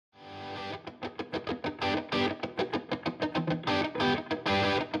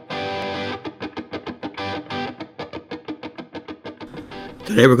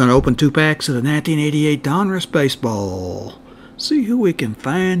Today we're going to open 2 packs of the 1988 Donruss Baseball. See who we can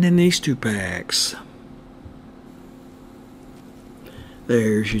find in these 2 packs.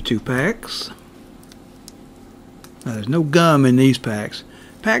 There's your 2 packs. Now, there's no gum in these packs.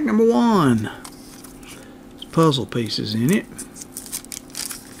 Pack number 1. There's puzzle pieces in it.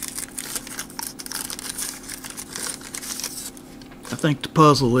 I think the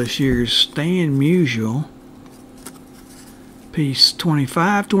puzzle this year is Stan Musial. Piece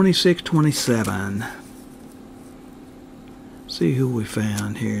 25, 26, 27. See who we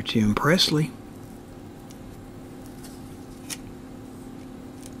found here. Tim Presley.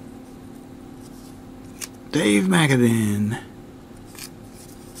 Dave Magadan.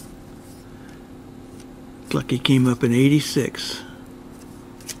 Looks like he came up in 86.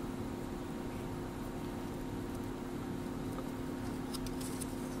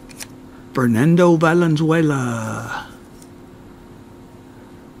 Fernando Valenzuela.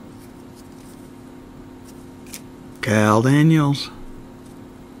 Cal Daniels.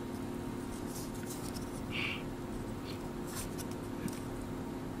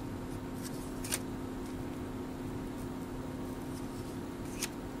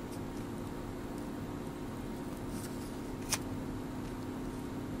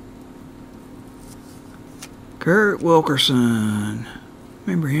 Curt Wilkerson.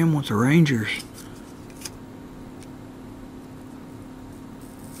 Remember him with the Rangers.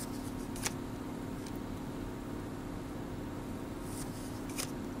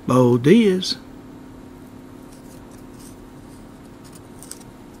 Diaz.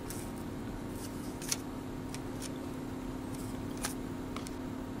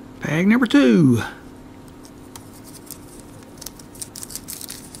 Pack number 2.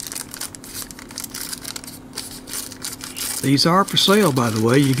 These are for sale, by the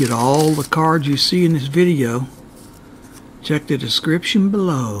way. You get all the cards you see in this video. Check the description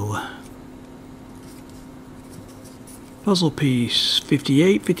below. Puzzle piece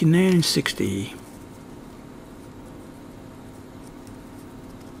 58, 59, and 60.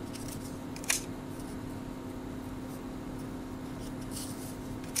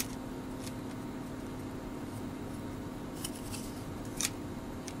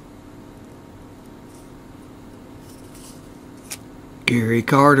 Gary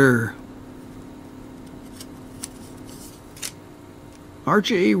Carter.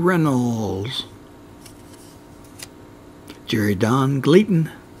 R.J. Reynolds. Jerry Don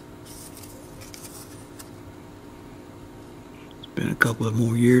Gleaton. It's been a couple of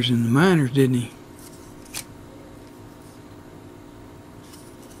more years in the minors, didn't he?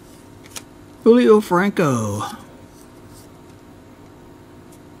 Julio Franko.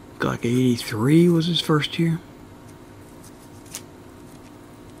 Like 83 was his first year.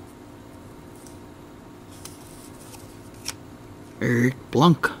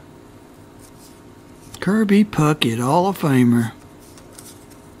 Plunk. Kirby Puckett, Hall of Famer.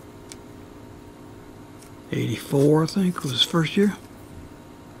 84, I think, was his first year.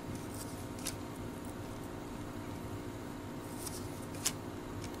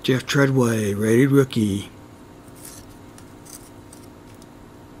 Jeff Treadway, rated rookie.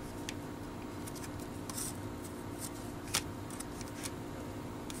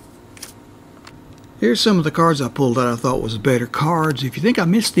 Here's some of the cards I pulled that I thought was better cards. If you think I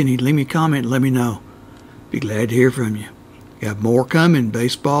missed any, leave me a comment and let me know. Be glad to hear from you. Got more coming.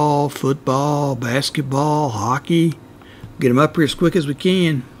 Baseball, football, basketball, hockey. Get them up here as quick as we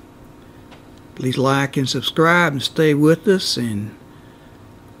can. Please like and subscribe and stay with us. And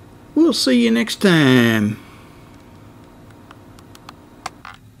we'll see you next time.